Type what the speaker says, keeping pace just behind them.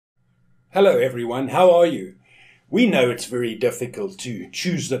Hello everyone, how are you? We know it's very difficult to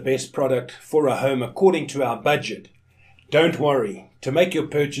choose the best product for a home according to our budget. Don't worry, to make your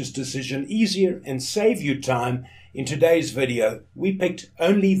purchase decision easier and save you time, in today's video we picked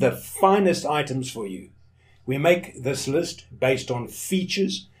only the finest items for you. We make this list based on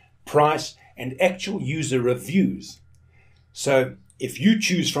features, price and actual user reviews. So if you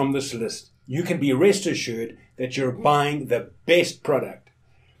choose from this list, you can be rest assured that you're buying the best product.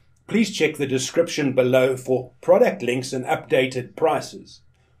 Please check the description below for product links and updated prices.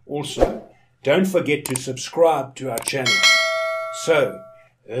 Also, don't forget to subscribe to our channel. So,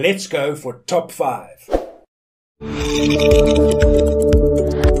 let's go for top 5.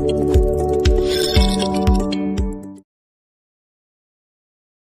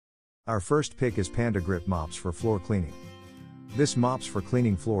 Our first pick is Panda Grip Mops for floor cleaning. This mops for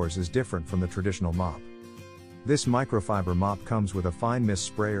cleaning floors is different from the traditional mop. This microfiber mop comes with a fine mist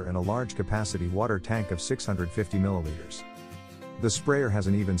sprayer and a large capacity water tank of 650 milliliters. The sprayer has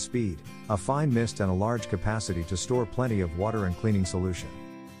an even speed, a fine mist and a large capacity to store plenty of water and cleaning solution.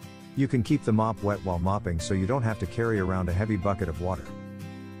 You can keep the mop wet while mopping so you don't have to carry around a heavy bucket of water.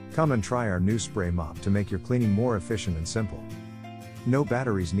 Come and try our new spray mop to make your cleaning more efficient and simple. No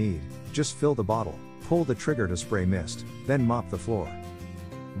batteries need, just fill the bottle, pull the trigger to spray mist, then mop the floor.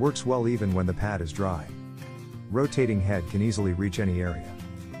 Works well even when the pad is dry. Rotating head can easily reach any area.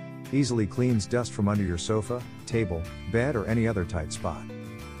 Easily cleans dust from under your sofa, table, bed or any other tight spot.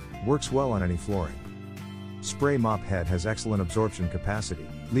 Works well on any flooring. Spray mop head has excellent absorption capacity,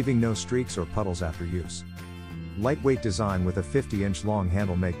 leaving no streaks or puddles after use. Lightweight design with a 50-inch long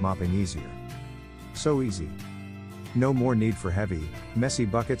handle make mopping easier. So easy. No more need for heavy, messy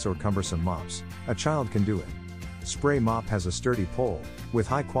buckets or cumbersome mops, a child can do it. Spray mop has a sturdy pole, with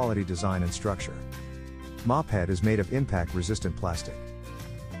high quality design and structure. Mop head is made of impact-resistant plastic.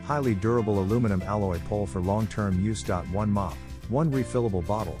 Highly durable aluminum alloy pole for long-term use. 1 mop, 1 refillable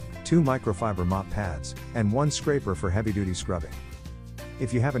bottle, 2 microfiber mop pads, and 1 scraper for heavy-duty scrubbing.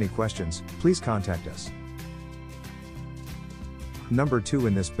 If you have any questions, please contact us. Number 2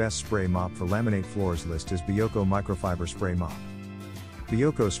 in this best spray mop for laminate floors list is Bioko Microfiber Spray Mop.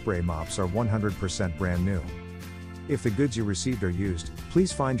 Bioko spray mops are 100% brand new. If the goods you received are used,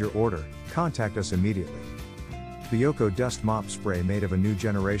 please find your order, contact us immediately. Bioko Dust Mop Spray made of a new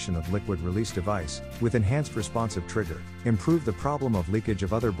generation of liquid release device, with enhanced responsive trigger, improve the problem of leakage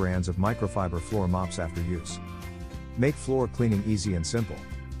of other brands of microfiber floor mops after use. Make floor cleaning easy and simple.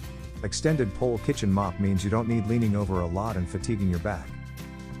 Extended pole kitchen mop means you don't need leaning over a lot and fatiguing your back.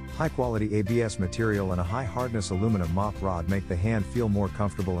 High quality ABS material and a high hardness aluminum mop rod make the hand feel more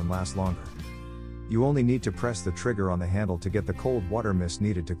comfortable and last longer. You only need to press the trigger on the handle to get the cold water mist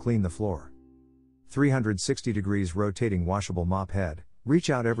needed to clean the floor. 360 degrees rotating washable mop head, reach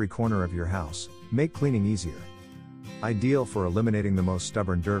out every corner of your house, make cleaning easier. Ideal for eliminating the most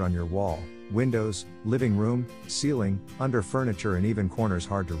stubborn dirt on your wall, windows, living room, ceiling, under furniture and even corners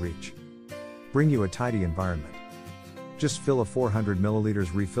hard to reach. Bring you a tidy environment. Just fill a 400 milliliters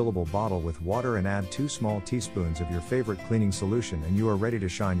refillable bottle with water and add 2 small teaspoons of your favorite cleaning solution and you are ready to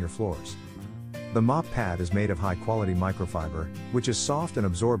shine your floors. The mop pad is made of high-quality microfiber, which is soft and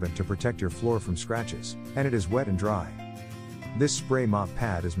absorbent to protect your floor from scratches, and it is wet and dry. This spray mop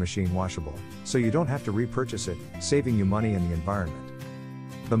pad is machine washable, so you don't have to repurchase it, saving you money and the environment.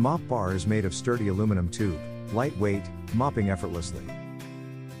 The mop bar is made of sturdy aluminum tube, lightweight, mopping effortlessly.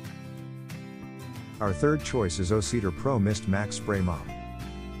 Our third choice is O-Cedar Pro Mist Max Spray Mop.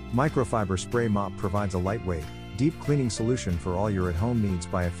 Microfiber spray mop provides a lightweight, deep cleaning solution for all your at-home needs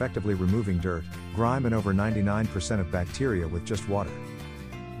by effectively removing dirt, grime and over 99% of bacteria with just water.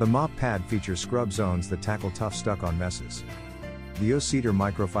 The mop pad features scrub zones that tackle tough stuck-on messes. The O-Cedar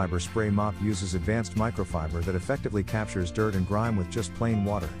Microfiber Spray Mop uses advanced microfiber that effectively captures dirt and grime with just plain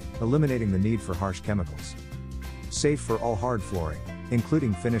water, eliminating the need for harsh chemicals. Safe for all hard flooring,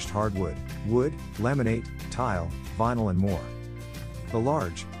 including finished hardwood, wood, laminate, tile, vinyl and more. The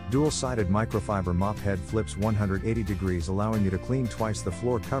large, dual-sided microfiber mop head flips 180 degrees allowing you to clean twice the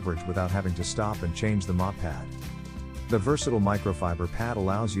floor coverage without having to stop and change the mop pad. The versatile microfiber pad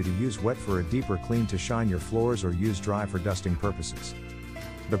allows you to use wet for a deeper clean to shine your floors or use dry for dusting purposes.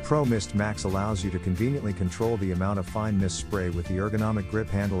 The Pro Mist Max allows you to conveniently control the amount of fine mist spray with the ergonomic grip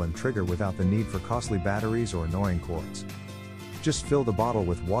handle and trigger without the need for costly batteries or annoying cords. Just fill the bottle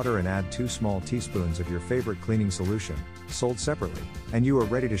with water and add 2 small teaspoons of your favorite cleaning solution, sold separately, and you are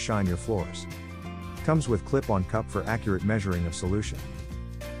ready to shine your floors. Comes with clip-on cup for accurate measuring of solution.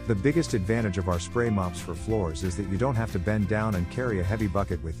 The biggest advantage of our spray mops for floors is that you don't have to bend down and carry a heavy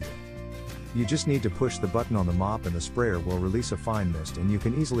bucket with you. You just need to push the button on the mop and the sprayer will release a fine mist and you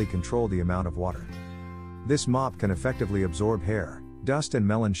can easily control the amount of water. This mop can effectively absorb hair, dust and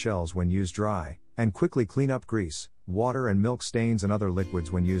melon shells when used dry, and quickly clean up grease, water and milk stains and other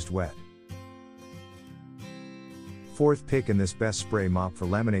liquids when used wet. Fourth pick in this best spray mop for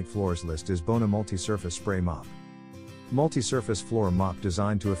laminate floors list is Bona Multi-Surface Spray Mop. Multi-surface floor mop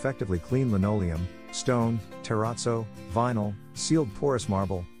designed to effectively clean linoleum, stone, terrazzo, vinyl, sealed porous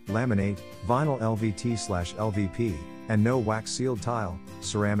marble, laminate, vinyl LVT/LVP, and no wax sealed tile,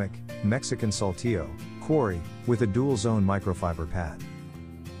 ceramic, Mexican saltillo, quarry, with a dual zone microfiber pad.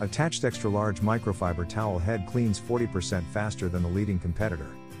 Attached extra large microfiber towel head cleans 40% faster than the leading competitor.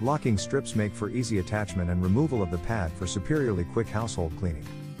 Locking strips make for easy attachment and removal of the pad for superiorly quick household cleaning.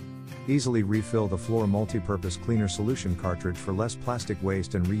 Easily refill the floor multi-purpose cleaner solution cartridge for less plastic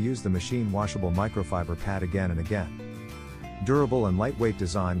waste and reuse the machine washable microfiber pad again and again. Durable and lightweight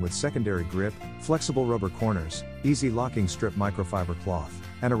design with secondary grip, flexible rubber corners, easy locking strip microfiber cloth,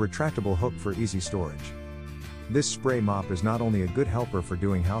 and a retractable hook for easy storage. This spray mop is not only a good helper for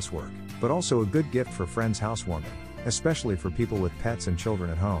doing housework, but also a good gift for friends' housewarming, especially for people with pets and children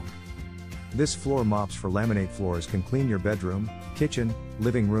at home. This floor mops for laminate floors can clean your bedroom, kitchen,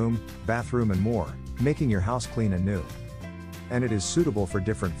 living room, bathroom and more, making your house clean and new. And it is suitable for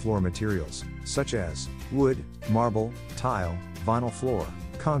different floor materials, such as wood, marble, tile, vinyl floor,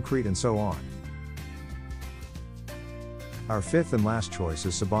 concrete and so on. Our fifth and last choice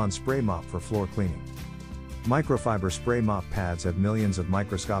is Saban Spray Mop for floor cleaning. Microfiber spray mop pads have millions of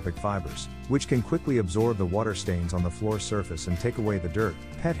microscopic fibers, which can quickly absorb the water stains on the floor surface and take away the dirt,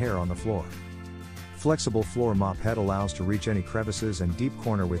 pet hair on the floor. Flexible floor mop head allows to reach any crevices and deep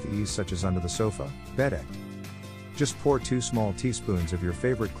corner with ease, such as under the sofa, bed. Just pour 2 small teaspoons of your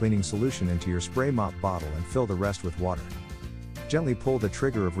favorite cleaning solution into your spray mop bottle and fill the rest with water. Gently pull the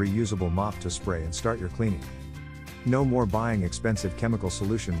trigger of reusable mop to spray and start your cleaning. No more buying expensive chemical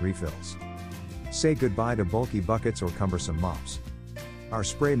solution refills. Say goodbye to bulky buckets or cumbersome mops. Our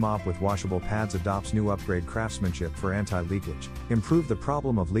spray mop with washable pads adopts new upgrade craftsmanship for anti-leakage, improve the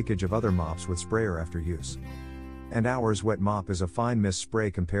problem of leakage of other mops with sprayer after use. And ours wet mop is a fine mist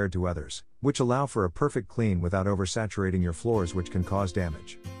spray compared to others, which allow for a perfect clean without oversaturating your floors, which can cause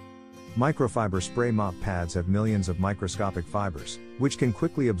damage. Microfiber spray mop pads have millions of microscopic fibers, which can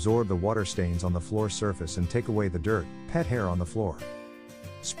quickly absorb the water stains on the floor surface and take away the dirt, pet hair on the floor.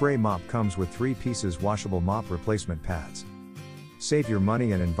 Spray mop comes with 3 pieces washable mop replacement pads. Save your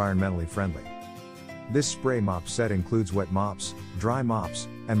money and environmentally friendly. This spray mop set includes wet mops, dry mops,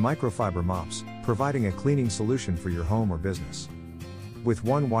 and microfiber mops, providing a cleaning solution for your home or business. With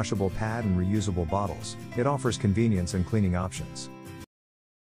 1 washable pad and reusable bottles, it offers convenience and cleaning options.